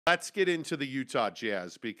Let's get into the Utah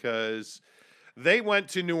Jazz because they went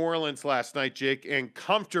to New Orleans last night, Jake, and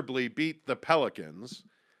comfortably beat the Pelicans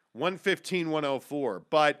 115-104.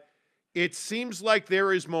 But it seems like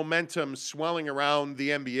there is momentum swelling around the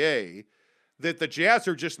NBA that the Jazz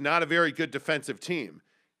are just not a very good defensive team.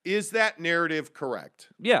 Is that narrative correct?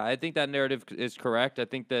 Yeah, I think that narrative is correct. I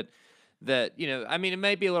think that I mean, it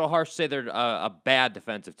may be a little harsh to say they're a bad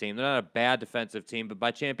defensive team. They're not a bad defensive team, but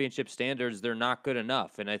by championship standards, they're not good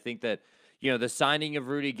enough. And I think that the signing of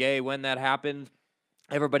Rudy Gay, when that happened,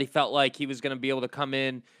 everybody felt like he was going to be able to come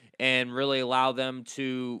in and really allow them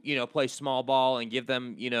to, play small ball and give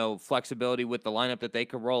them, flexibility with the lineup that they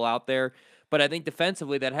could roll out there. But I think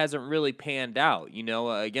defensively, that hasn't really panned out.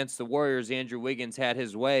 Against the Warriors, Andrew Wiggins had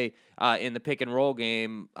his way in the pick and roll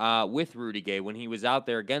game with Rudy Gay when he was out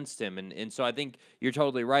there against him. And so I think you're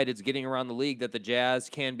totally right. It's getting around the league that the Jazz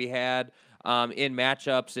can be had in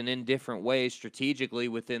matchups and in different ways strategically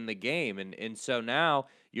within the game. And so now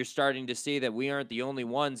you're starting to see that we aren't the only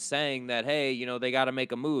ones saying that, hey, they got to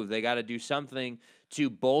make a move. They got to do something to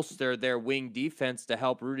bolster their wing defense to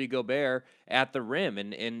help Rudy Gobert at the rim.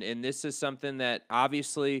 And this is something that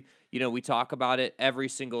obviously, we talk about it every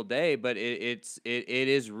single day, but it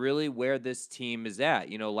is really where this team is at.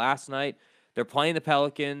 Last night they're playing the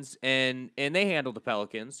Pelicans and they handled the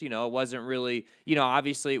Pelicans. It wasn't really,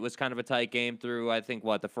 obviously it was kind of a tight game through, I think,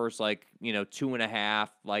 the first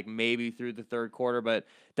 2.5, maybe through the third quarter, but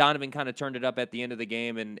Donovan kind of turned it up at the end of the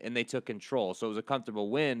game and they took control. So it was a comfortable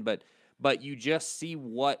win, but you just see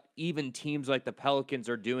what even teams like the Pelicans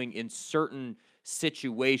are doing in certain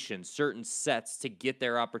situations, certain sets to get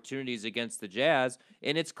their opportunities against the Jazz.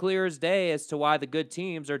 And it's clear as day as to why the good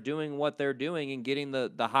teams are doing what they're doing and getting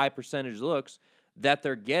the high percentage looks that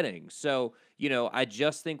they're getting. So, I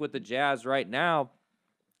just think with the Jazz right now,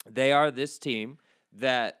 they are this team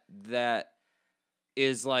that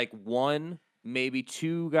is like one, maybe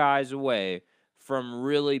two guys away from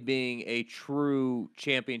really being a true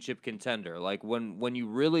championship contender. Like when you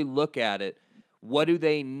really look at it, what do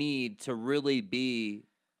they need to really be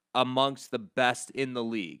amongst the best in the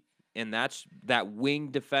league? And that's that wing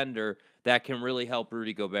defender that can really help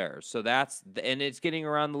Rudy Gobert. So and it's getting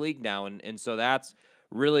around the league now. And so that's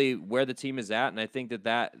really where the team is at. And I think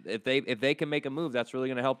that if they can make a move, that's really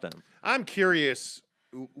going to help them. I'm curious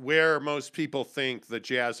where most people think the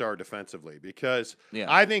Jazz are defensively, because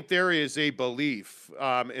I think there is a belief,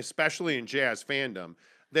 especially in Jazz fandom,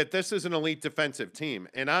 that this is an elite defensive team.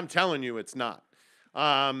 And I'm telling you, it's not.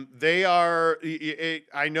 They are,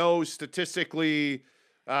 I know statistically,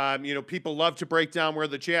 people love to break down where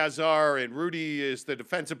the Jazz are, and Rudy is the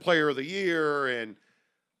defensive player of the year. And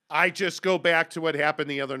I just go back to what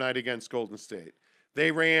happened the other night against Golden State.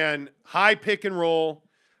 They ran high pick and roll.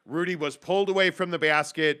 Rudy was pulled away from the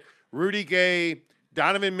basket. Rudy Gay,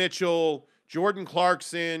 Donovan Mitchell, Jordan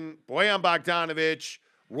Clarkson, Bojan Bogdanovic,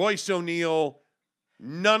 Royce O'Neal,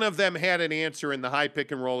 none of them had an answer in the high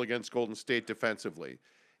pick and roll against Golden State defensively.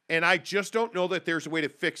 And I just don't know that there's a way to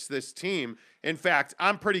fix this team. In fact,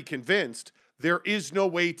 I'm pretty convinced there is no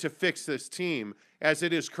way to fix this team as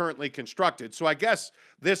it is currently constructed. So I guess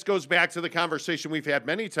this goes back to the conversation we've had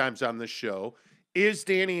many times on this show. Is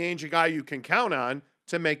Danny Ainge a guy you can count on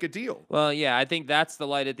to make a deal? Well, yeah, I think that's the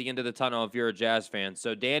light at the end of the tunnel if you're a Jazz fan.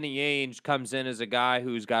 So Danny Ainge comes in as a guy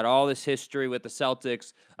who's got all this history with the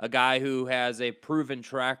Celtics, a guy who has a proven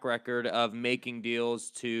track record of making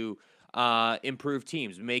deals to improve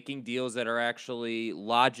teams, making deals that are actually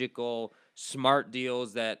logical, smart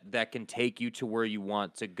deals that can take you to where you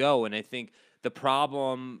want to go. And I think the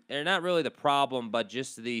problem, and not really the problem, but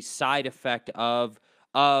just the side effect of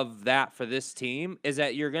that for this team is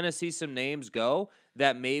that you're going to see some names go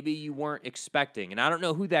that maybe you weren't expecting. And I don't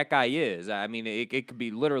know who that guy is. I mean, it could be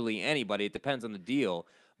literally anybody. It depends on the deal.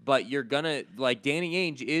 But you're going to, Danny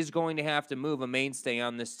Ainge is going to have to move a mainstay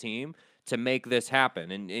on this team to make this happen.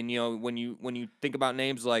 And when you think about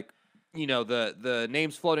names like, the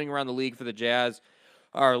names floating around the league for the Jazz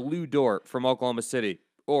are Lou Dort from Oklahoma City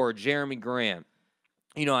or Jeremy Grant.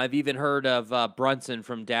 I've even heard of Brunson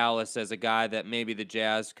from Dallas as a guy that maybe the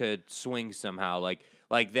Jazz could swing somehow.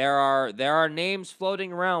 Like there are names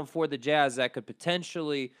floating around for the Jazz that could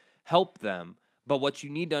potentially help them. But what you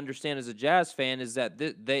need to understand as a Jazz fan is that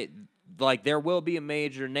there will be a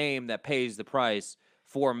major name that pays the price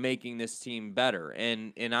for making this team better.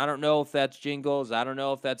 And I don't know if that's Jingles, I don't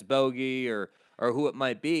know if that's Bogey or who it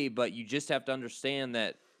might be, but you just have to understand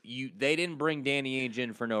that they didn't bring Danny Ainge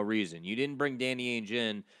in for no reason. You didn't bring Danny Ainge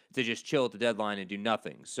in to just chill at the deadline and do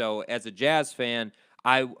nothing. So as a Jazz fan,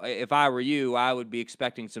 if I were you, I would be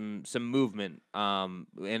expecting some movement and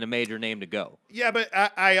a major name to go. Yeah, but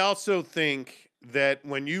I also think that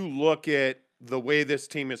when you look at the way this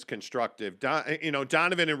team is constructed,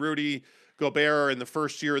 Donovan and Rudy Gobert are in the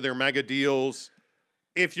first year of their mega deals.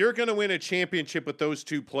 If you're going to win a championship with those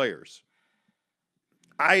two players,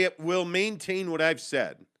 I will maintain what I've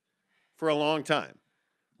said for a long time.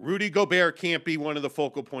 Rudy Gobert can't be one of the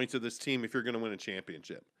focal points of this team if you're going to win a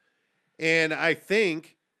championship. And I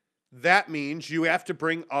think that means you have to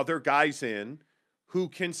bring other guys in who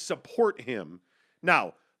can support him.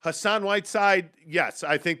 Now, Hassan Whiteside, yes,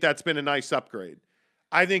 I think that's been a nice upgrade.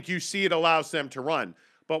 I think you see it allows them to run.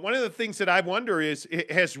 But one of the things that I wonder is,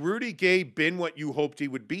 has Rudy Gay been what you hoped he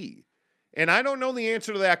would be? And I don't know the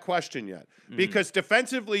answer to that question yet, because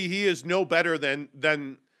defensively he is no better than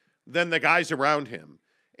the guys around him.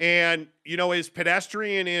 And, as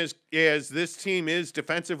pedestrian as this team is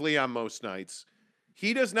defensively on most nights,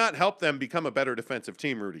 he does not help them become a better defensive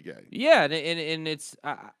team, Rudy Gay. Yeah, and it's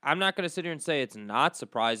I'm not going to sit here and say it's not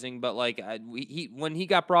surprising, but when he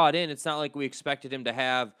got brought in, it's not like we expected him to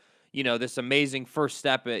have this amazing first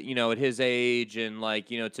step at at his age and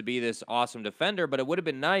to be this awesome defender. But it would have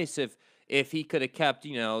been nice if he could have kept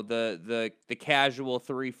the casual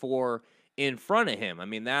 3-4 in front of him. I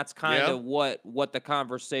mean, that's kind of what the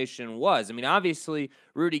conversation was. I mean, obviously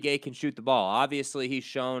Rudy Gay can shoot the ball. Obviously he's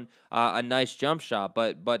shown a nice jump shot,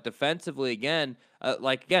 but defensively again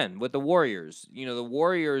with the Warriors, the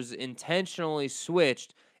Warriors intentionally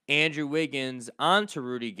switched Andrew Wiggins onto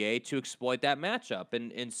Rudy Gay to exploit that matchup.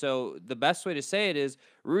 And so the best way to say it is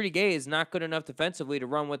Rudy Gay is not good enough defensively to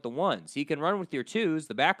run with the ones. He can run with your twos,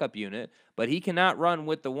 the backup unit, but he cannot run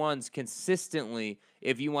with the ones consistently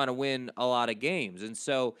if you want to win a lot of games. And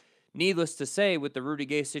so needless to say, with the Rudy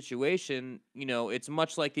Gay situation, it's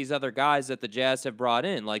much like these other guys that the Jazz have brought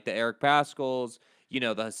in, like the Eric Pascals,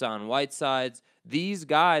 the Hassan Whitesides. These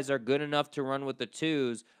guys are good enough to run with the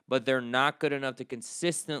twos, but they're not good enough to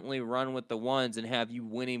consistently run with the ones and have you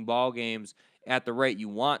winning ball games at the rate you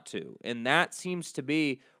want to. And that seems to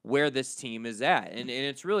be where this team is at. And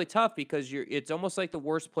it's really tough because it's almost like the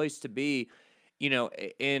worst place to be,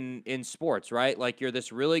 in sports, right? Like you're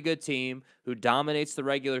this really good team who dominates the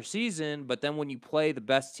regular season, but then when you play the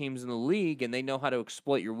best teams in the league and they know how to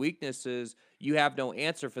exploit your weaknesses, you have no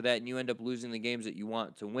answer for that and you end up losing the games that you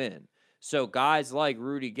want to win. So guys like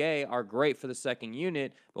Rudy Gay are great for the second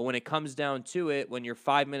unit, but when it comes down to it, when you're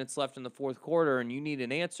 5 minutes left in the fourth quarter and you need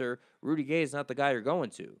an answer, Rudy Gay is not the guy you're going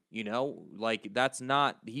to,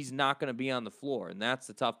 he's not going to be on the floor. And that's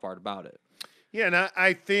the tough part about it. Yeah. And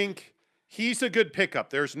I think he's a good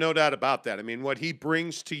pickup. There's no doubt about that. I mean, what he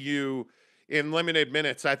brings to you in limited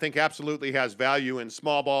minutes, I think absolutely has value in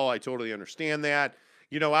small ball. I totally understand that.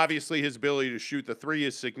 Obviously his ability to shoot the three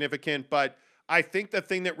is significant, but I think the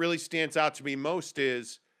thing that really stands out to me most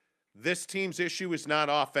is this team's issue is not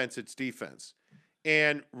offense, it's defense.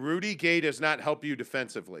 And Rudy Gay does not help you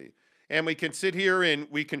defensively. And we can sit here and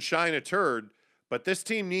we can shine a turd, but this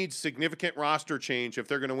team needs significant roster change if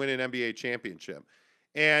they're going to win an NBA championship.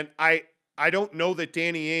 And I don't know that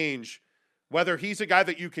Danny Ainge, whether he's a guy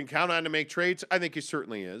that you can count on to make trades, I think he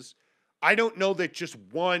certainly is. I don't know that just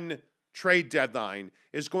one trade deadline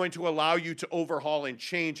is going to allow you to overhaul and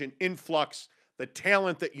change and influx the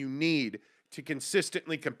talent that you need to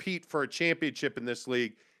consistently compete for a championship in this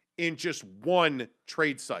league in just one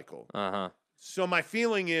trade cycle. So my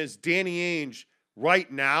feeling is Danny Ainge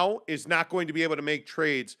right now is not going to be able to make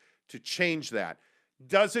trades to change that.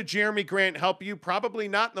 Does a Jeremy Grant help you? Probably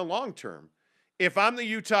not in the long term. If I'm the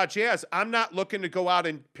Utah Jazz, I'm not looking to go out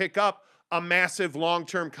and pick up a massive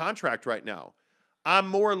long-term contract right now. I'm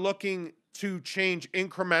more looking to change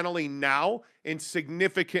incrementally now and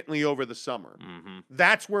significantly over the summer.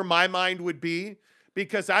 That's where my mind would be,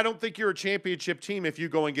 because I don't think you're a championship team if you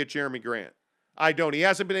go and get Jeremy Grant. I don't. He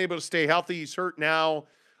hasn't been able to stay healthy. He's hurt now.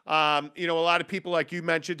 A lot of people, like you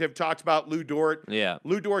mentioned, have talked about Lou Dort. Yeah.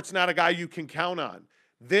 Lou Dort's not a guy you can count on.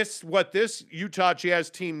 What this Utah Jazz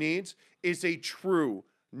team needs is a true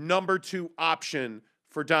number 2 option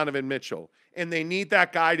for Donovan Mitchell. And they need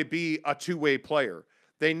that guy to be a two-way player.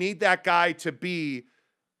 They need that guy to be,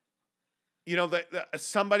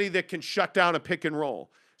 somebody that can shut down a pick and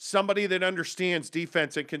roll, somebody that understands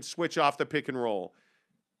defense and can switch off the pick and roll.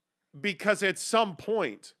 Because at some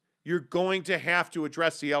point, you're going to have to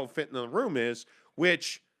address the elephant in the room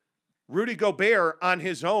which Rudy Gobert on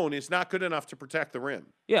his own is not good enough to protect the rim.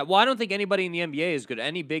 Yeah, well, I don't think anybody in the NBA is good.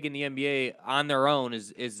 Any big in the NBA on their own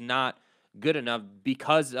is not good enough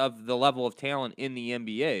because of the level of talent in the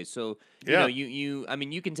NBA. So, you know, I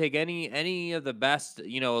mean, you can take any of the best,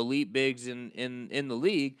 elite bigs in the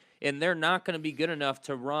league, and they're not going to be good enough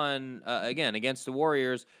to run again against the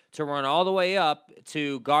Warriors, to run all the way up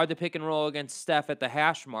to guard the pick and roll against Steph at the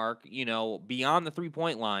hash mark, beyond the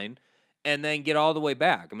 3-point line, and then get all the way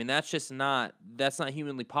back. I mean, that's not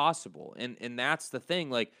humanly possible. And that's the thing.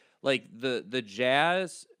 Like the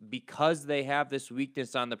Jazz, because they have this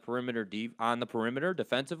weakness on the perimeter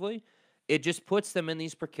defensively, it just puts them in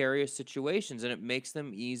these precarious situations, and it makes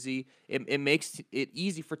them easy. It makes it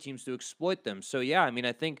easy for teams to exploit them. So yeah, I mean,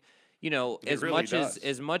 I think,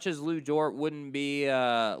 as much as Lou Dort wouldn't be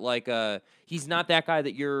he's not that guy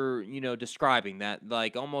that you're describing, that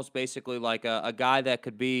like almost basically like a guy that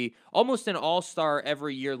could be almost an all-star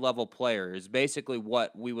every year level player is basically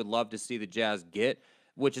what we would love to see the Jazz get,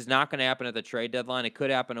 which is not going to happen at the trade deadline. It could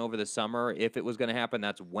happen over the summer. If it was going to happen,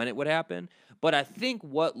 that's when it would happen. But I think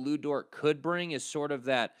what Lou Dort could bring is sort of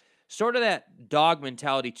that dog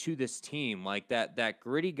mentality to this team, like that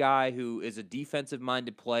gritty guy who is a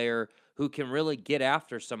defensive-minded player who can really get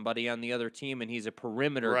after somebody on the other team, and he's a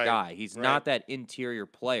perimeter guy. He's not that interior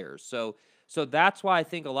player. So that's why I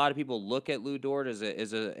think a lot of people look at Lou Dort as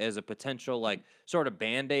a potential like sort of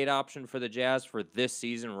Band-Aid option for the Jazz for this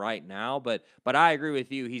season right now. But I agree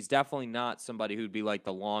with you. He's definitely not somebody who'd be like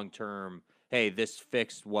the long-term, hey, this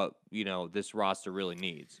fixed what, this roster really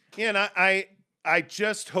needs. Yeah, and I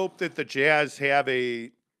just hope that the Jazz have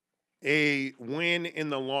a win in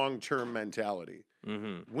the long-term mentality.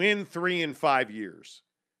 Mm-hmm. Win 3 and 5 years.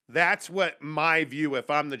 That's what my view, if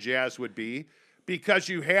I'm the Jazz, would be, because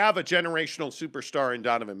you have a generational superstar in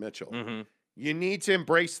Donovan Mitchell. Mm-hmm. You need to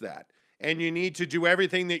embrace that, and you need to do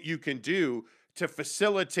everything that you can do to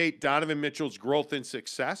facilitate Donovan Mitchell's growth and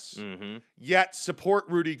success, yet support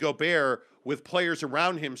Rudy Gobert with players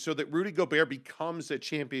around him so that Rudy Gobert becomes a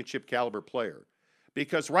championship caliber player.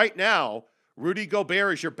 Because right now, Rudy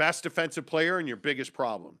Gobert is your best defensive player and your biggest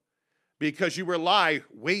problem, because you rely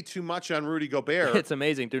way too much on Rudy Gobert. It's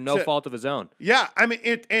amazing, through no fault of his own. Yeah, I mean,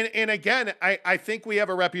 and again, I think we have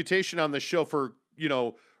a reputation on the show for,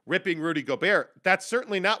 ripping Rudy Gobert. That's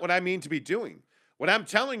certainly not what I mean to be doing. What I'm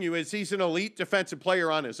telling you is he's an elite defensive player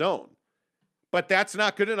on his own. But that's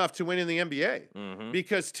not good enough to win in the NBA,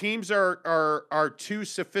 because teams are too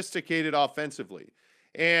sophisticated offensively.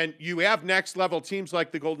 And you have next level teams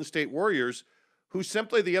like the Golden State Warriors, who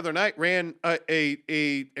simply the other night ran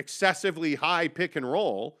a excessively high pick and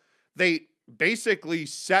roll. They basically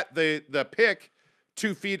set the pick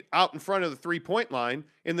 2 feet out in front of the 3-point line,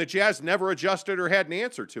 and the Jazz never adjusted or had an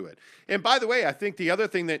answer to it. And by the way, I think the other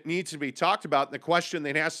thing that needs to be talked about, and the question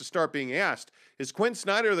that has to start being asked, is Quinn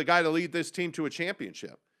Snyder the guy to lead this team to a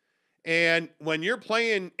championship? And when you're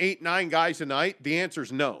playing 8-9 guys a night, the answer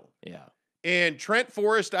is no. Yeah. And Trent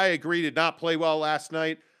Forrest, I agree, did not play well last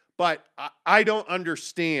night, but I don't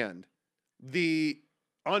understand the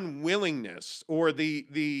unwillingness or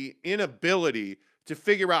the inability to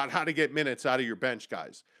figure out how to get minutes out of your bench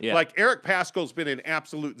guys. Yeah. Like Eric Pascal's been an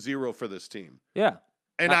absolute zero for this team. Yeah.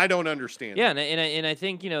 And I don't understand. Yeah, and I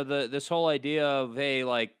think, this whole idea of, hey,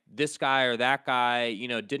 like this guy or that guy,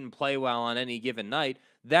 didn't play well on any given night,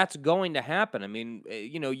 that's going to happen. I mean,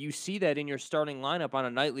 you see that in your starting lineup on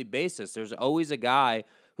a nightly basis. There's always a guy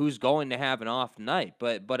who's going to have an off night.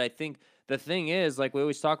 But I think the thing is, like we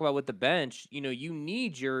always talk about with the bench, you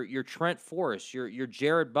need your Trent Forrest, your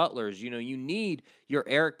Jared Butlers, you need your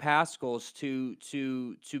Eric Pascals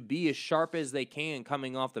to be as sharp as they can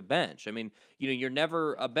coming off the bench. I mean,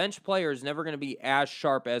 a bench player is never going to be as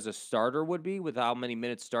sharp as a starter would be with how many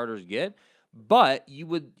minutes starters get. But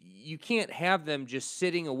you can't have them just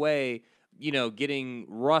sitting away, getting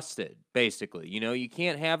rusted, basically. You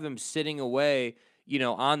can't have them sitting away,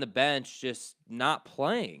 on the bench, just not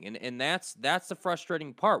playing. And that's the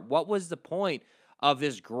frustrating part. What was the point of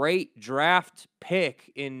this great draft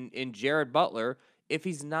pick in Jared Butler if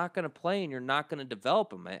he's not going to play and you're not going to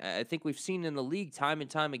develop him? I think we've seen in the league time and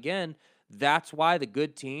time again, that's why the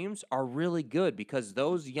good teams are really good, because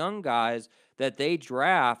those young guys that they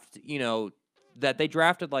draft, that they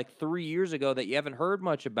drafted like 3 years ago that you haven't heard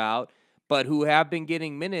much about, but who have been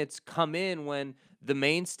getting minutes, come in when the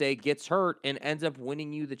mainstay gets hurt and ends up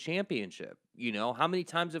winning you the championship. How many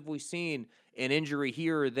times have we seen an injury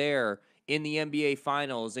here or there in the NBA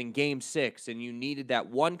Finals in Game 6, and you needed that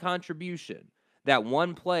one contribution, that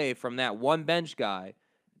one play from that one bench guy?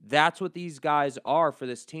 That's what these guys are for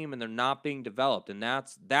this team, and they're not being developed, and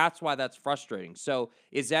that's why that's frustrating. So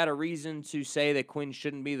is that a reason to say that Quinn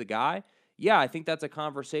shouldn't be the guy? Yeah, I think that's a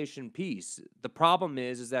conversation piece. The problem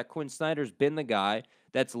is that Quinn Snyder's been the guy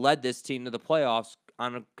that's led this team to the playoffs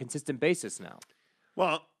on a consistent basis now.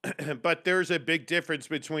 Well, but there's a big difference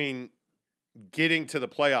between getting to the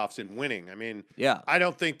playoffs and winning. I mean, Yeah. I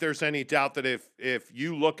don't think there's any doubt that if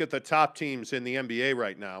you look at the top teams in the NBA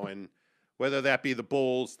right now, and whether that be the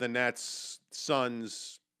Bulls, the Nets,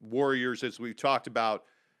 Suns, Warriors, as we've talked about,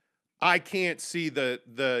 I can't see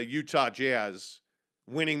the Utah Jazz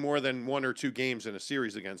winning more than 1 or 2 games in a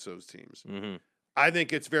series against those teams. Mm-hmm. I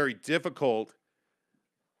think it's very difficult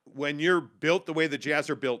when you're built the way the Jazz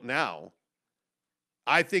are built now.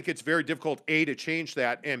 I think it's very difficult, A, to change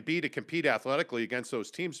that, and B, to compete athletically against those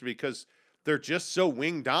teams because they're just so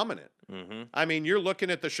wing dominant. Mm-hmm. I mean, you're looking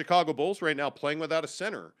at the Chicago Bulls right now playing without a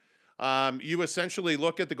center. You essentially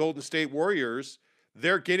look at the Golden State Warriors.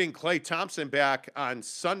 They're getting Klay Thompson back on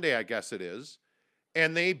Sunday, I guess it is,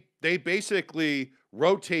 and they basically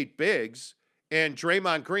rotate bigs, and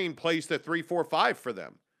Draymond Green plays the 3-4-5 for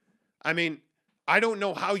them. I mean, I don't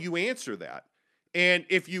know how you answer that. And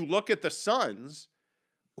if you look at the Suns,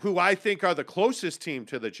 who I think are the closest team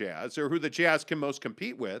to the Jazz, or who the Jazz can most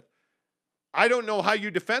compete with, I don't know how you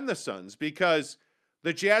defend the Suns because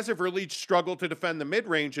the Jazz have really struggled to defend the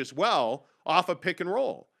mid-range as well off of pick and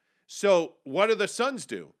roll. So what do the Suns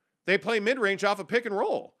do? They play mid-range off of pick and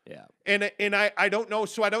roll. Yeah. And I don't know,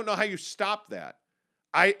 so I don't know how you stop that.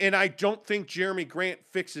 I don't think Jeremy Grant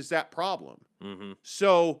fixes that problem. Mm-hmm.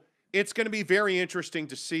 So it's going to be very interesting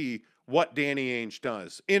to see what Danny Ainge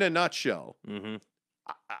does. In a nutshell, Mm-hmm.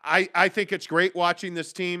 I think it's great watching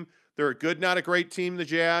this team. They're a good, not a great team, the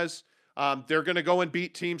Jazz. They're going to go and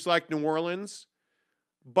beat teams like New Orleans,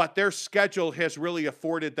 but their schedule has really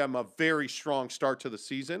afforded them a very strong start to the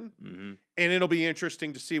season. Mm-hmm. And it'll be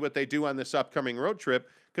interesting to see what they do on this upcoming road trip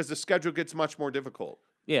because the schedule gets much more difficult.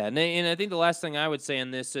 Yeah, and I think the last thing I would say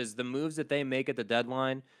on this is the moves that they make at the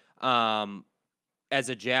deadline. As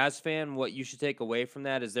a Jazz fan, what you should take away from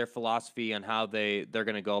that is their philosophy on how they're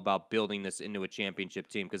going to go about building this into a championship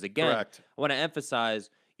team. Because again, Correct. I want to emphasize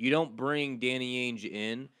you don't bring Danny Ainge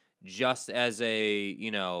in just as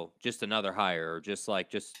a just another hire, or just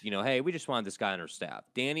hey, we just wanted this guy on our staff.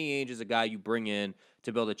 Danny Ainge is a guy you bring in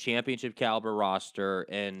to build a championship caliber roster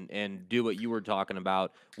and do what you were talking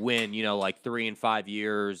about, win 3 and 5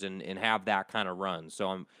 years and have that kind of run.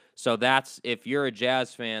 So that's, if you're a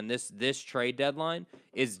Jazz fan, this trade deadline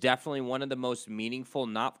is definitely one of the most meaningful,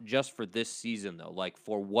 not just for this season though, like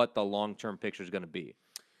for what the long-term picture is going to be.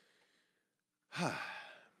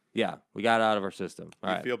 Yeah, we got it out of our system. All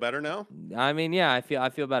right. Feel better now? I mean, yeah, I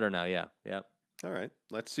feel better now. Yeah. Yep. All right.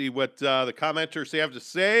 Let's see what the commenters have to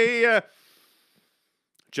say.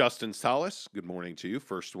 Justin Salas, good morning to you.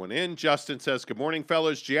 First one in. Justin says, good morning,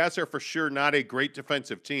 fellas. Jazz are for sure not a great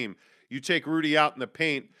defensive team. You take Rudy out of the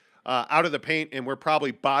paint, and we're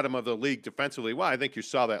probably bottom of the league defensively. Well, I think you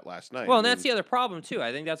saw that last night. Well, and that's the other problem, too.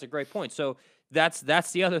 I think that's a great point. So that's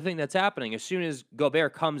the other thing that's happening. As soon as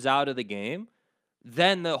Gobert comes out of the game,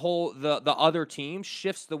 then the other team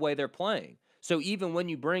shifts the way they're playing. So even when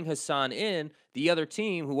you bring Hassan in, the other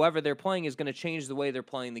team, whoever they're playing, is going to change the way they're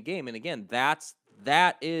playing the game. And again,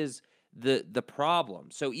 that is the problem.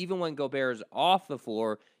 So even when Gobert is off the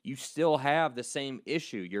floor, you still have the same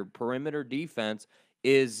issue. Your perimeter defense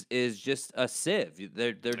is just a sieve.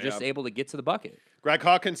 They're just able to get to the bucket. Greg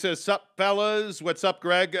Hawkins says, sup, fellas? What's up,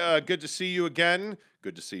 Greg? Good to see you again.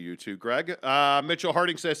 Good to see you too, Greg. Mitchell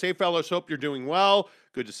Harding says, hey, fellas, hope you're doing well.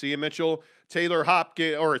 Good to see you, Mitchell. Tyler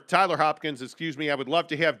Hopkins, excuse me. I would love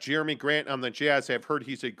to have Jeremy Grant on the Jazz. I've heard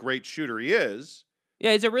he's a great shooter. He is.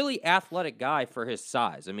 Yeah, he's a really athletic guy for his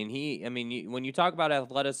size. I mean, when you talk about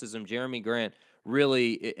athleticism, Jeremy Grant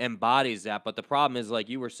really embodies that. But the problem is, like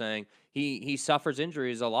you were saying, he suffers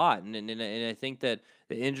injuries a lot, and I think that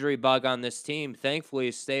the injury bug on this team, thankfully,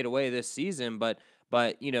 has stayed away this season. But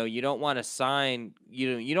you don't want to sign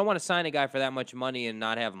a guy for that much money and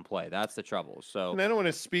not have him play. That's the trouble. So, and I don't want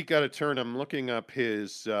to speak out of turn. I'm looking up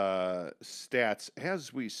his stats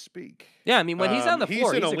as we speak. Yeah, I mean, when he's on the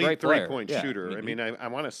floor, he's an a elite great player. Three-point Yeah, shooter. I mean, I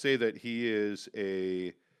want to say that he is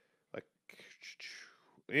in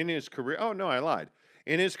his career. Oh no, I lied.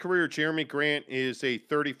 In his career, Jeremy Grant is a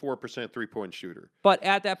 34% three-point shooter. But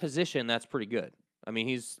at that position, that's pretty good. I mean,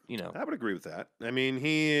 he's I would agree with that. I mean,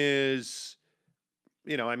 he is.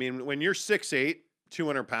 When you're 6'8",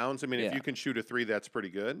 200 pounds, if you can shoot a three, that's pretty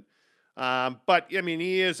good. But,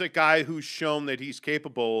 he is a guy who's shown that he's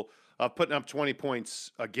capable of putting up 20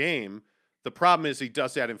 points a game. The problem is he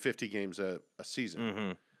does that in 50 games a season.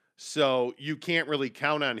 Mm-hmm. So you can't really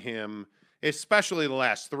count on him, especially the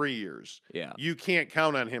last 3 years. Yeah. You can't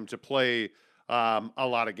count on him to play a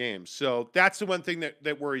lot of games. So that's the one thing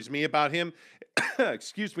that worries me about him.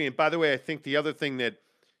 Excuse me. And by the way, I think the other thing that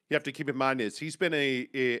you have to keep in mind is he's been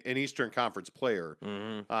an Eastern Conference player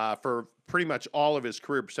for pretty much all of his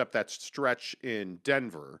career, except that stretch in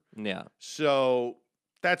Denver. Yeah. So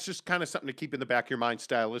that's just kind of something to keep in the back of your mind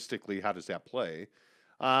stylistically. How does that play?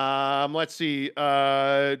 Let's see.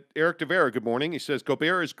 Eric DeVera, good morning. He says,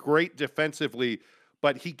 Gobert is great defensively,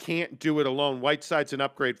 but he can't do it alone. Whiteside's an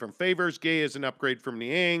upgrade from Favors. Gay is an upgrade from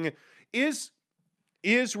Niang. Is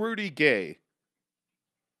Rudy Gay...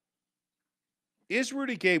 Is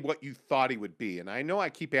Rudy Gay what you thought he would be? And I know I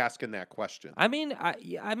keep asking that question. I didn't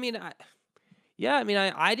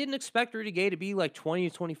expect Rudy Gay to be like 20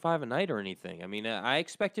 to 25 a night or anything. I mean, I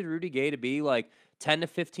expected Rudy Gay to be like 10 to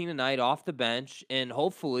 15 a night off the bench, and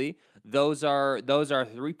hopefully those are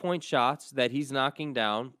 3-point shots that he's knocking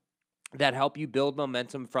down that help you build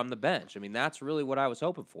momentum from the bench. I mean, that's really what I was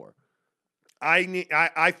hoping for.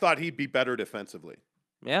 I thought he'd be better defensively.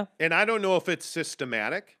 Yeah. And I don't know if it's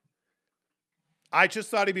systematic. I just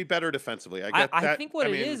thought he'd be better defensively. I think what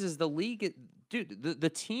it is the league, dude. The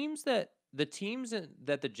teams that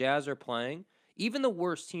the Jazz are playing, even the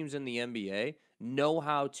worst teams in the NBA, know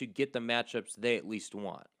how to get the matchups they at least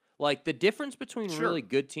want. Like the difference between really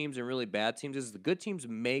good teams and really bad teams is the good teams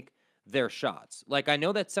make their shots. Like I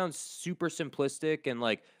know that sounds super simplistic and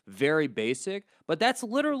like very basic, but that's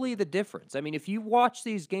literally the difference. I mean, if you watch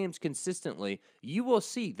these games consistently, you will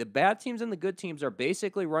see the bad teams and the good teams are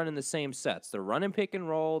basically running the same sets. They're running pick and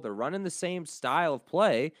roll, they're running the same style of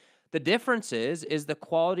play. The difference is the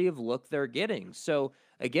quality of look they're getting. So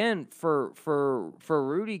again, for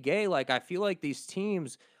Rudy Gay, like I feel like these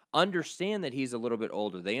teams understand that he's a little bit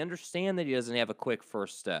older. They understand that he doesn't have a quick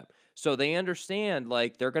first step. So they understand,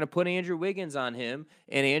 like, they're going to put Andrew Wiggins on him,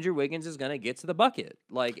 and Andrew Wiggins is going to get to the bucket.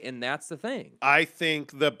 Like, and that's the thing. I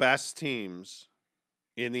think the best teams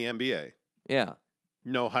in the NBA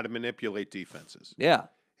know how to manipulate defenses. Yeah.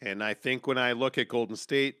 And I think when I look at Golden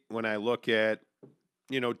State, when I look at,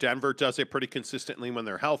 Denver does it pretty consistently when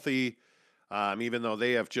they're healthy, even though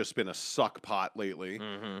they have just been a suck pot lately.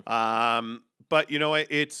 But,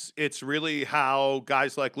 it's really how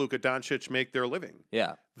guys like Luka Doncic make their living.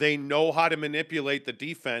 Yeah. They know how to manipulate the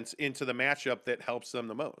defense into the matchup that helps them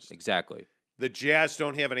the most. Exactly. The Jazz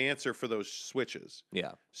don't have an answer for those switches.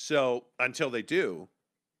 Yeah. So until they do,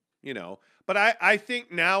 But I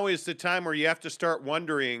think now is the time where you have to start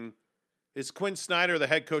wondering, is Quinn Snyder the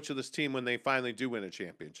head coach of this team when they finally do win a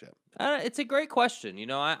championship? It's a great question.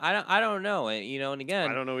 I don't know. And again,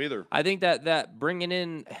 I don't know either. I think that bringing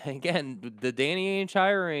in, again, the Danny Ainge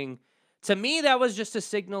hiring, to me, that was just a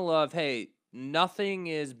signal of, hey, nothing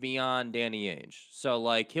is beyond Danny Ainge. So,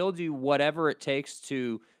 like, he'll do whatever it takes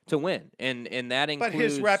to win. And that includes... But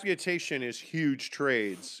his reputation is huge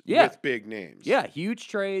trades with big names. Yeah, huge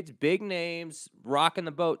trades, big names, rocking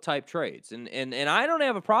the boat type trades. And I don't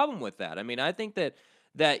have a problem with that. I mean, I think that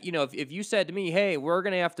if you said to me, hey, we're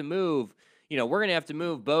going to have to move, we're going to have to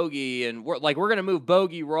move Bogey, and we're going to move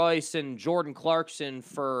Bogey, Royce, and Jordan Clarkson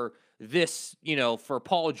for this, for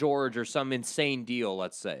Paul George or some insane deal,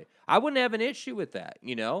 let's say, I wouldn't have an issue with that.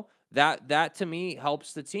 That to me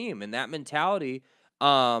helps the team, and that mentality,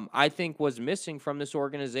 I think, was missing from this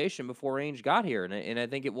organization before Ainge got here, and I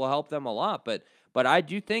think it will help them a lot. But I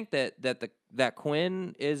do think that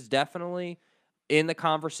Quinn is definitely in the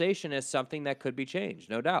conversation as something that could be changed,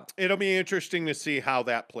 no doubt. It'll be interesting to see how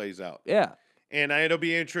that plays out. Yeah, and it'll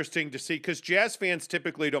be interesting to see, because Jazz fans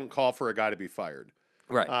typically don't call for a guy to be fired.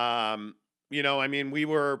 Right. I mean,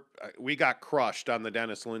 we got crushed on the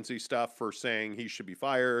Dennis Lindsey stuff for saying he should be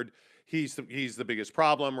fired. He's the biggest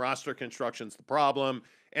problem. Roster construction's the problem.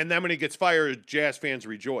 And then when he gets fired, Jazz fans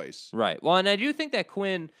rejoice. Right. Well, and I do think that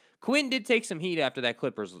Quinn did take some heat after the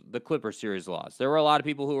Clippers series loss. There were a lot of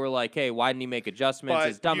people who were like, hey, why didn't he make adjustments?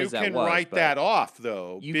 As dumb as that was. You can write that off,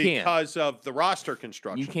 though, because of the roster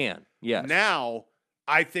construction. You can, yes. Now,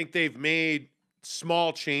 I think they've made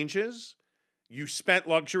small changes. You spent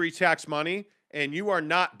luxury tax money, and you are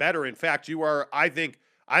not better. In fact, you are, I think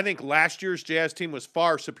last year's Jazz team was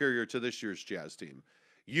far superior to this year's Jazz team.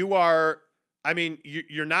 You are,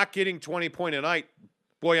 you're not getting 20-point a night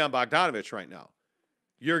Bojan Bogdanovic right now.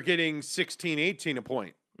 You're getting 16, 18 a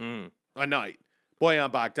point a night Bojan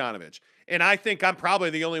Bogdanovic. And I think I'm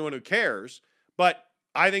probably the only one who cares, but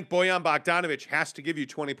I think Bojan Bogdanovic has to give you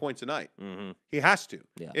 20 points a night. Mm-hmm. He has to.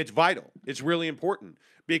 Yeah. It's vital. It's really important,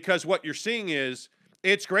 because what you're seeing is,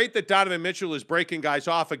 it's great that Donovan Mitchell is breaking guys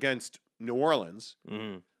off against New Orleans,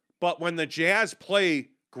 but when the Jazz play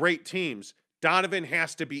great teams, Donovan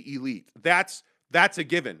has to be elite. That's a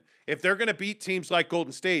given. If they're going to beat teams like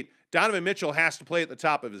Golden State, Donovan Mitchell has to play at the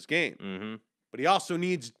top of his game. But he also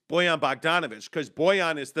needs Bojan Bogdanovic, because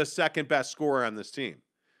Bojan is the second best scorer on this team,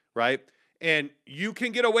 right? And you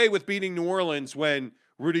can get away with beating New Orleans when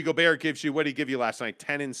Rudy Gobert gives you, what did he give you last night?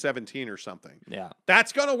 10 and 17 or something. Yeah.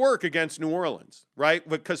 That's going to work against New Orleans, right?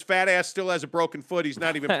 Because Fat Ass still has a broken foot. He's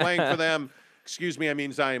not even playing for them. Excuse me, I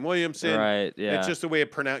mean Zion Williamson. Right, yeah. It's just the way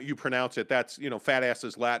you pronounce it. That's, Fat Ass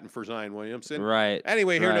is Latin for Zion Williamson. Right.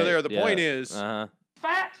 Anyway, here to there. The point is,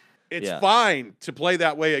 Fat. It's fine to play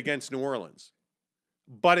that way against New Orleans.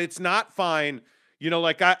 But it's not fine.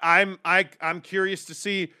 I'm curious to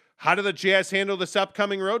see, how do the Jazz handle this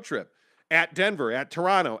upcoming road trip? At Denver, at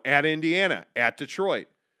Toronto, at Indiana, at Detroit.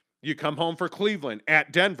 You come home for Cleveland,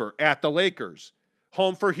 at Denver, at the Lakers,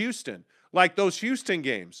 home for Houston. Like those Houston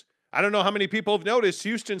games. I don't know how many people have noticed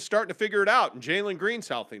Houston's starting to figure it out, and Jalen Green's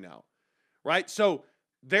healthy now, right? So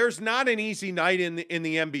there's not an easy night in the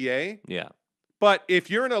NBA. Yeah. But if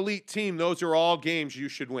you're an elite team, those are all games you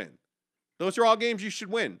should win. Those are all games you should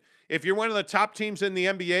win. If you're one of the top teams in the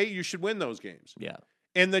NBA, you should win those games. Yeah.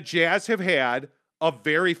 And the Jazz have had a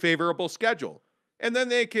very favorable schedule. And then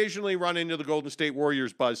they occasionally run into the Golden State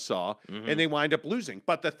Warriors buzzsaw, and they wind up losing.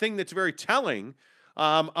 But the thing that's very telling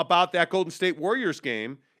about that Golden State Warriors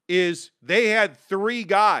game is they had 3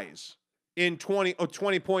 guys in 20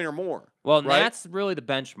 point or more. Well, and right? that's really the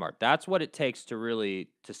benchmark. That's what it takes to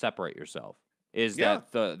separate yourself, is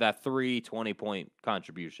that 3 20-point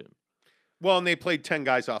contribution. Well, and they played 10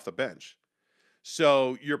 guys off the bench.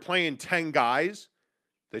 So you're playing 10 guys.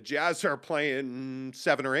 The Jazz are playing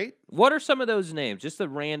 7 or 8. What are some of those names? Just the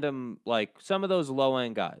random, some of those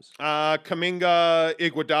low-end guys. Kuminga,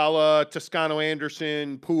 Iguodala, Toscano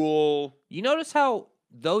Anderson, Poole. You notice how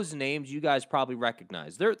those names you guys probably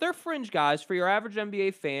recognize. They're fringe guys for your average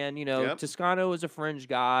NBA fan. Toscano is a fringe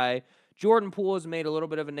guy. Jordan Poole has made a little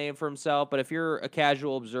bit of a name for himself, but if you're a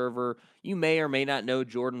casual observer, you may or may not know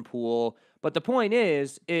Jordan Poole. But the point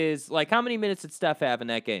is how many minutes did Steph have in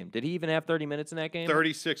that game? Did he even have 30 minutes in that game?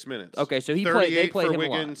 36 minutes. Okay, so they played him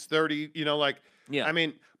Wiggins, a lot.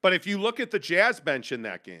 30, but if you look at the Jazz bench in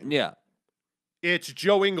that game, it's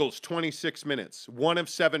Joe Ingles, 26 minutes, 1 of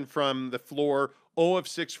 7 from the floor, 0 of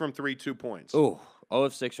 6 from 3, 2 points. Oh, 0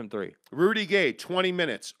 of 6 from 3. Rudy Gay, 20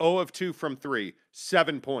 minutes, 0 of 2 from 3,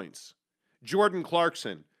 7 points. Jordan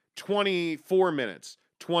Clarkson, 24 minutes,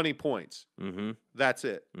 20 points. Mm-hmm. That's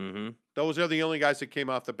it. Mm-hmm. Those are the only guys that came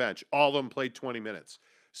off the bench. All of them played 20 minutes.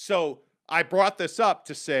 So I brought this up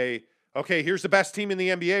to say, okay, here's the best team in the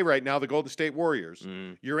NBA right now, the Golden State Warriors.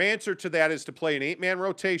 Mm. Your answer to that is to play an 8-man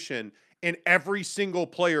rotation, and every single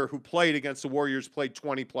player who played against the Warriors played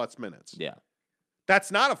 20-plus minutes. Yeah.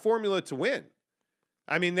 That's not a formula to win.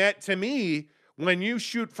 I mean, that to me, when you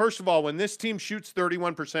shoot, first of all, when this team shoots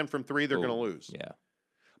 31% from 3, they're going to lose. Yeah.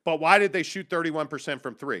 But why did they shoot 31%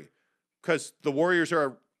 from 3? Because the Warriors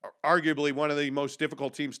are arguably one of the most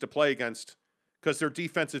difficult teams to play against because their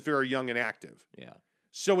defense is very young and active. Yeah.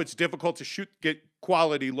 So it's difficult to get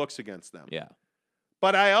quality looks against them. Yeah.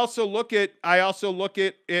 But I also look at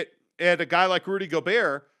a guy like Rudy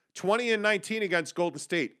Gobert, 20 and 19 against Golden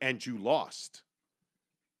State, and you lost.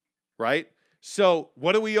 Right? So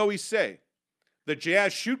what do we always say? The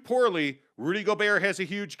Jazz shoot poorly, Rudy Gobert has a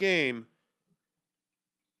huge game,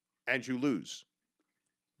 and you lose.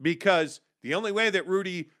 Because the only way that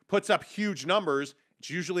Rudy puts up huge numbers, it's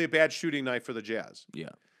usually a bad shooting night for the Jazz. Yeah.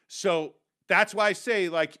 So that's why I say,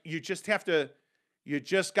 you just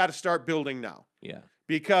got to start building now. Yeah.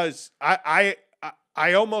 Because I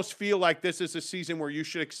almost feel like this is a season where you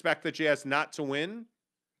should expect the Jazz not to win.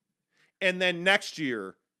 And then next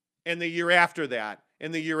year, and the year after that,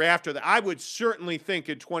 and the year after that, I would certainly think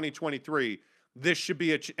in 2023, this should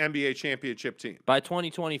be an NBA championship team. By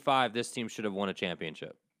 2025, this team should have won a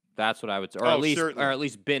championship. That's what I would say, or at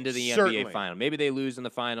least been to the NBA final. Maybe they lose in the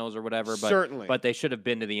finals or whatever, but they should have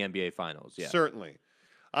been to the NBA finals. Yeah, certainly.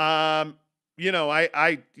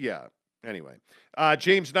 Anyway,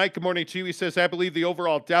 James Knight, good morning to you. He says, I believe the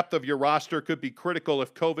overall depth of your roster could be critical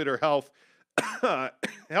if COVID or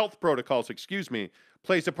health protocols,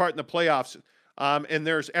 plays a part in the playoffs. And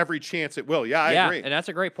there's every chance it will. Yeah, I agree. And that's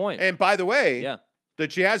a great point. And by the way, the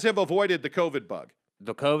Jazz have avoided the COVID bug.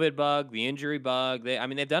 The COVID bug, the injury bug.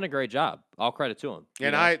 They've done a great job. All credit to them.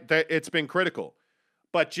 And it's been critical.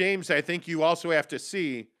 But James, I think you also have to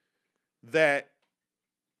see that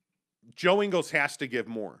Joe Ingles has to give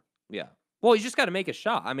more. Yeah. Well, you just got to make a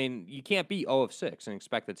shot. You can't be 0 of 6 and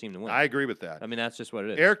expect the team to win. I agree with that. That's just what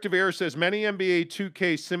it is. Eric DeVere says, many NBA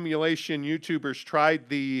 2K simulation YouTubers tried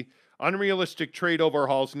the unrealistic trade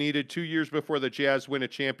overhauls needed 2 years before the Jazz win a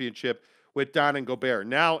championship with Don and Gobert.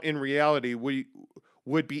 Now, in reality, we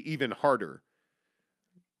would be even harder.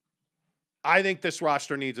 I think this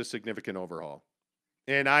roster needs a significant overhaul.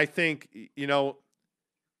 And I think,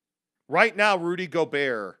 right now, Rudy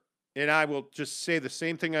Gobert and I will just say the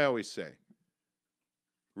same thing I always say.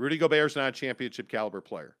 Rudy Gobert's not a championship caliber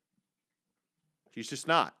player. He's just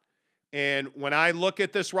not. And when I look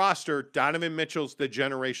at this roster, Donovan Mitchell's the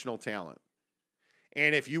generational talent.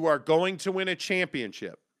 And if you are going to win a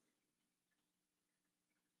championship,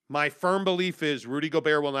 my firm belief is Rudy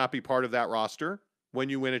Gobert will not be part of that roster when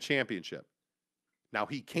you win a championship. Now,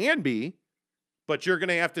 he can be, but you're going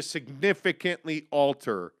to have to significantly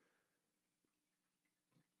alter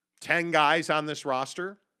 10 guys on this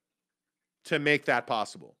roster to make that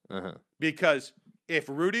possible. Because if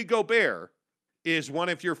Rudy Gobert is one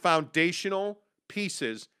of your foundational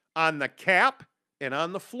pieces on the cap and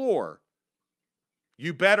on the floor,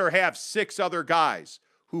 you better have 6 other guys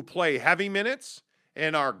who play heavy minutes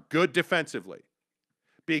and are good defensively.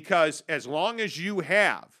 Because as long as you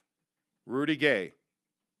have Rudy Gay,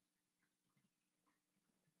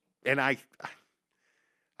 and I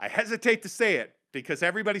hesitate to say it because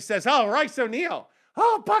everybody says, oh, Royce O'Neal,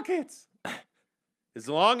 oh, buckets. As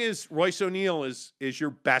long as Royce O'Neal is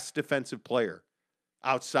your best defensive player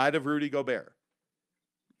outside of Rudy Gobert,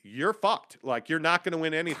 you're fucked. Like, you're not going to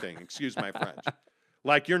win anything. Excuse my French.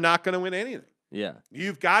 Like, you're not going to win anything. Yeah.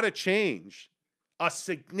 You've got to change a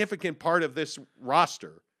significant part of this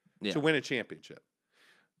roster to win a championship.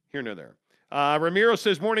 Here nor there. Ramiro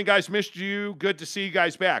says, morning, guys. Missed you. Good to see you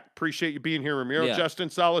guys back. Appreciate you being here, Ramiro. Yeah. Justin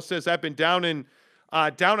Salas says, I've been down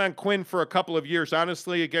on Quinn for a couple of years.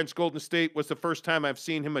 Honestly, against Golden State was the first time I've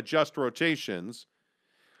seen him adjust rotations.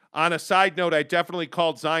 On a side note, I definitely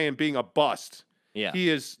called Zion being a bust. Yeah. He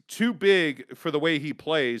is too big for the way he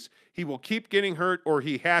plays. He will keep getting hurt or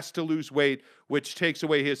he has to lose weight, which takes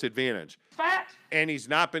away his advantage. Fat. And he's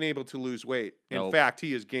not been able to lose weight. In fact,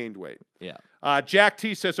 he has gained weight. Yeah. Jack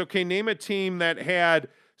T says, okay, name a team that had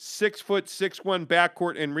 6'6"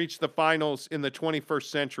 backcourt and reached the finals in the 21st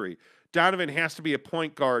century. Donovan has to be a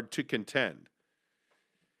point guard to contend.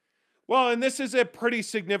 Well, and this is a pretty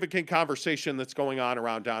significant conversation that's going on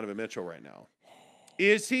around Donovan Mitchell right now.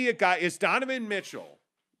 Is he a guy? Is Donovan Mitchell,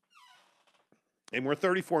 and we're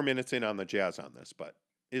 34 minutes in on the Jazz on this, but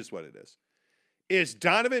is what it is. Is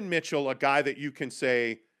Donovan Mitchell a guy that you can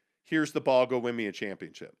say, here's the ball, go win me a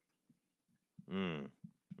championship? I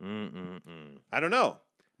don't know.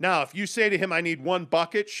 Now, if you say to him, I need 1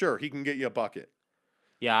 bucket, sure, he can get you a bucket.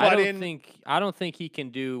 Yeah, I don't think he can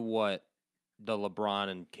do what the LeBron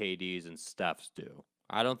and KDs and Stephs do.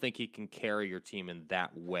 I don't think he can carry your team in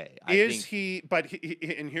that way. And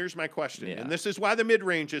here's my question, and this is why the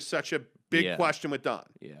mid-range is such a big question with Don.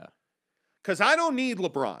 Yeah. Because I don't need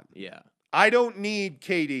LeBron. Yeah. I don't need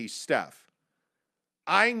KD, Steph.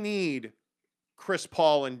 I need Chris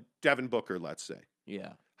Paul and Devin Booker, let's say.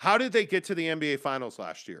 Yeah. How did they get to the NBA Finals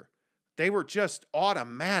last year? They were just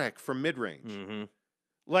automatic from mid-range. Mm-hmm.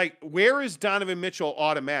 Like, where is Donovan Mitchell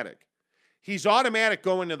automatic? He's automatic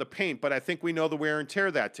going to the paint, but I think we know the wear and tear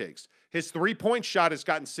that takes. His three-point shot has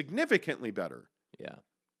gotten significantly better. Yeah.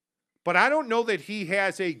 But I don't know that he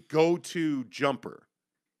has a go-to jumper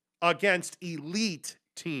against elite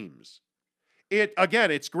teams.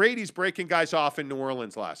 It's great he's breaking guys off in New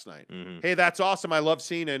Orleans last night. Mm-hmm. Hey, that's awesome. I love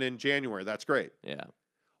seeing it in January. That's great. Yeah.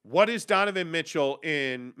 What is Donovan Mitchell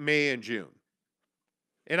in May and June?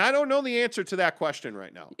 And I don't know the answer to that question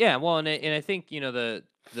right now. Yeah, well, and I think,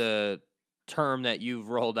 the term that you've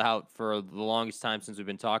rolled out for the longest time since we've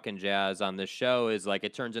been talking Jazz on this show is like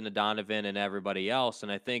it turns into Donovan and everybody else.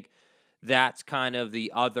 And I think that's kind of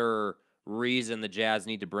the other reason the Jazz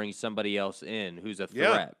need to bring somebody else in who's a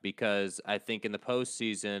threat, because I think in the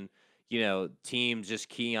postseason, teams just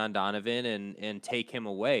key on Donovan and take him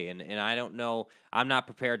away. And I don't know, I'm not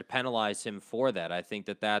prepared to penalize him for that. I think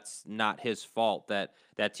that that's not his fault, that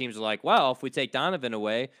teams are like, well, if we take Donovan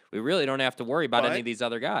away, we really don't have to worry about any of these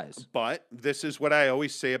other guys. But this is what I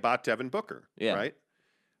always say about Devin Booker, right?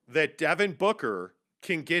 That Devin Booker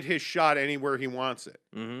can get his shot anywhere he wants it.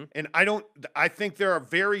 Mm-hmm. And I think there are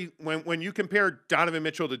when you compare Donovan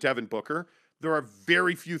Mitchell to Devin Booker, there are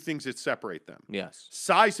very few things that separate them. Yes.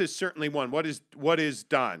 Size is certainly one. What is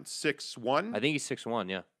Don? 6'1"? I think he's 6'1",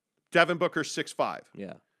 yeah. Devin Booker's 6'5".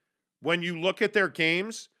 Yeah. When you look at their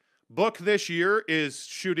games, Book this year is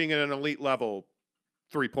shooting at an elite level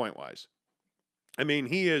 3-point wise. I mean,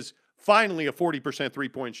 he is finally a 40%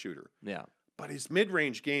 3-point shooter. Yeah. But his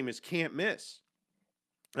mid-range game is can't miss.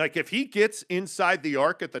 Like, if he gets inside the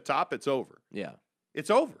arc at the top, it's over. Yeah. It's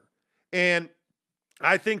over. And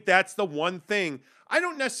I think that's the one thing. I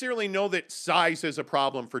don't necessarily know that size is a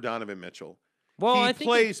problem for Donovan Mitchell. Well, he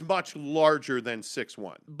plays much larger than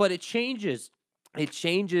 6'1". But it changes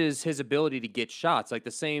his ability to get shots. Like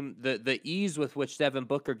the ease with which Devin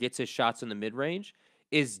Booker gets his shots in the mid-range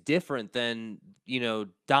is different than,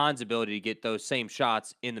 Don's ability to get those same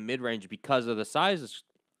shots in the mid-range because of the size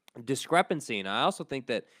discrepancy. And I also think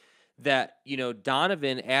that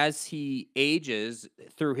Donovan, as he ages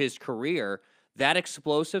through his career, that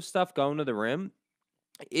explosive stuff going to the rim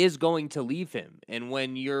is going to leave him. And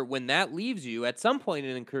when that leaves you at some point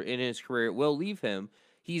in his career, it will leave him.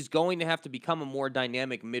 He's going to have to become a more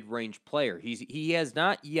dynamic mid-range player. He has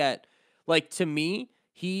not yet, like, to me,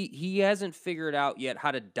 he hasn't figured out yet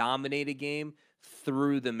how to dominate a game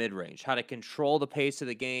through the mid-range, how to control the pace of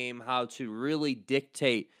the game, how to really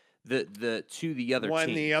dictate to the other team.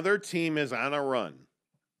 When the other team is on a run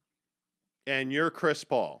and you're Chris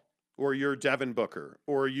Paul or you're Devin Booker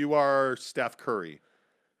or you are Steph Curry,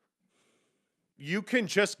 you can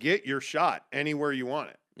just get your shot anywhere you want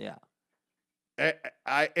it. Yeah.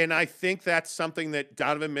 I think that's something that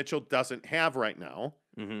Donovan Mitchell doesn't have right now.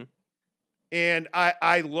 Mm-hmm. And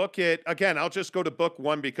I look at, again, I'll just go to Book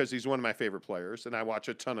one because he's one of my favorite players, and I watch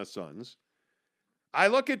a ton of Suns. I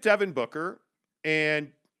look at Devin Booker,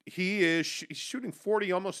 and he's shooting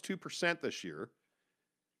 40, almost 2% this year.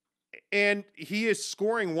 And he is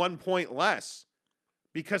scoring 1 point less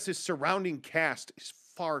because his surrounding cast is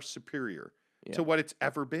far superior to what it's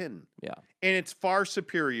ever been. Yeah. And it's far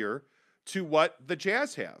superior to what the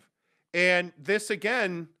Jazz have. And this,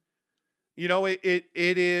 again, it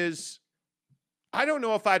is, I don't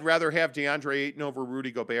know if I'd rather have DeAndre Ayton over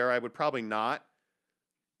Rudy Gobert. I would probably not.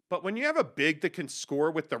 But when you have a big that can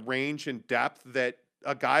score with the range and depth that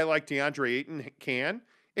a guy like DeAndre Ayton can,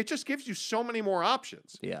 it just gives you so many more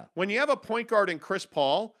options. Yeah. When you have a point guard in Chris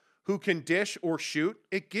Paul who can dish or shoot,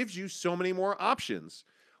 it gives you so many more options.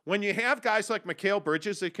 When you have guys like Mikal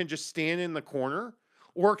Bridges that can just stand in the corner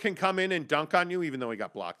or can come in and dunk on you, even though he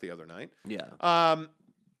got blocked the other night. Yeah.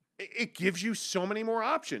 It gives you so many more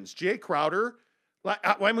options. Jay Crowder,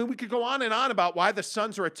 I mean, we could go on and on about why the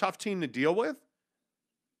Suns are a tough team to deal with.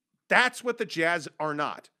 That's what the Jazz are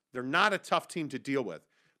not. They're not a tough team to deal with.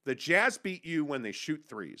 The Jazz beat you when they shoot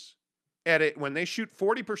threes. When they shoot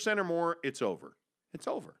 40% or more, it's over. It's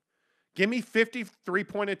over. Give me 50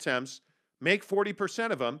 3-point attempts, make 40%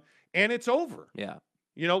 of them, and it's over. Yeah.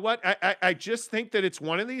 You know what? I just think that it's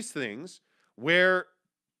one of these things where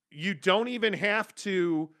you don't even have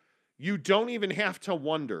to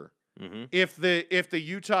wonder if the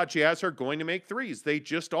Utah Jazz are going to make threes. They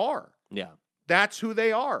just are. Yeah. That's who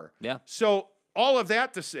they are. Yeah. So all of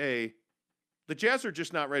that to say, the Jazz are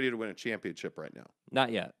just not ready to win a championship right now.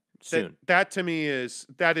 Not yet. Soon. That to me is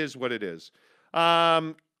what it is.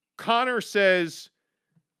 Connor says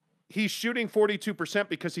he's shooting 42%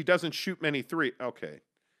 because he doesn't shoot many threes. Okay.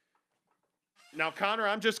 Now, Connor,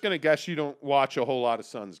 I'm just going to guess you don't watch a whole lot of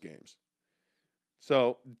Suns games.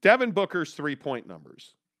 So Devin Booker's 3-point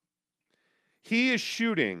numbers. He is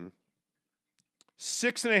shooting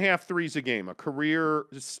 6.5 threes a game,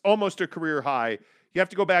 almost a career high. You have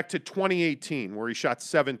to go back to 2018 where he shot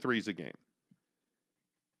 7 threes a game.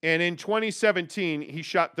 And in 2017, he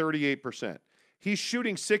shot 38%. He's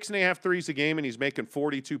shooting 6.5 threes a game and he's making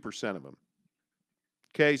 42% of them.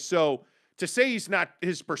 Okay, so to say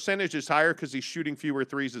his percentage is higher because he's shooting fewer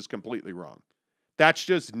threes is completely wrong. That's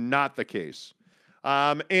just not the case.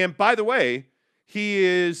 And by the way, he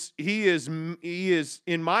is,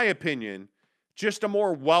 in my opinion, just a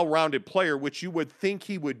more well-rounded player, which you would think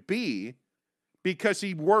he would be because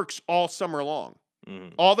he works all summer long.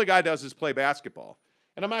 Mm-hmm. All the guy does is play basketball.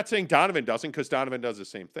 And I'm not saying Donovan doesn't, because Donovan does the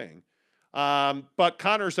same thing. But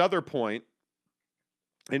Connor's other point,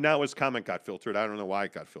 and now his comment got filtered. I don't know why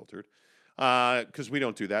it got filtered, because we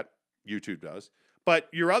don't do that. YouTube does. But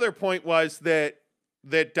your other point was that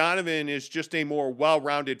Donovan is just a more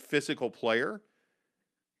well-rounded physical player.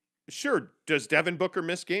 Sure, does Devin Booker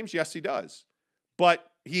miss games? Yes, he does.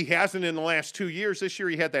 But he hasn't in the last 2 years. This year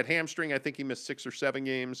he had that hamstring. I think he missed 6 or 7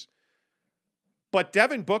 games. But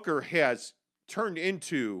Devin Booker has turned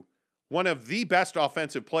into one of the best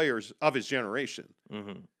offensive players of his generation.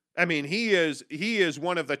 Mm-hmm. I mean, he is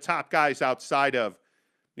one of the top guys outside of,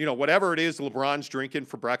 whatever it is LeBron's drinking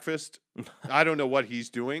for breakfast. I don't know what he's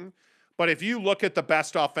doing. But if you look at the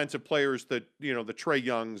best offensive players, the Trae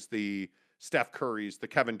Youngs, the Steph Currys, the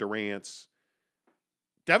Kevin Durant's,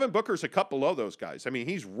 Devin Booker's a cup below those guys. I mean,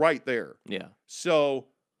 he's right there. Yeah. So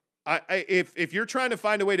if you're trying to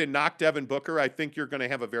find a way to knock Devin Booker, I think you're going to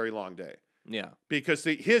have a very long day. Yeah. Because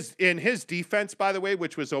his defense, by the way,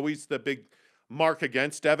 which was always the big mark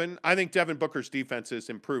against Devin, I think Devin Booker's defense has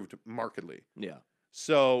improved markedly. Yeah.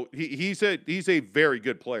 So he's a very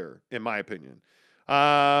good player, in my opinion.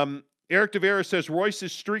 Eric DeVera says Royce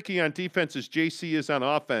is streaky on defense as JC is on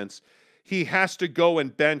offense. He has to go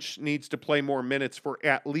and bench, needs to play more minutes for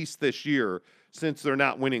at least this year since they're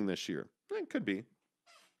not winning this year. It could be.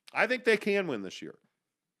 I think they can win this year.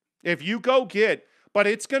 If you go get, but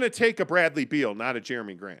it's going to take a Bradley Beal, not a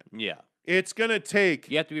Jeremy Grant. Yeah. It's going to take.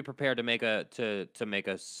 You have to be prepared to make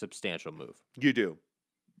a substantial move. You do.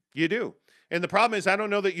 You do. And the problem is I don't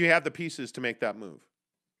know that you have the pieces to make that move.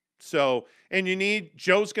 So, and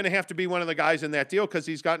Joe's going to have to be one of the guys in that deal because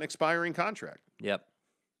he's got an expiring contract. Yep.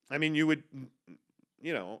 I mean, you would,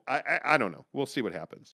 I don't know. We'll see what happens.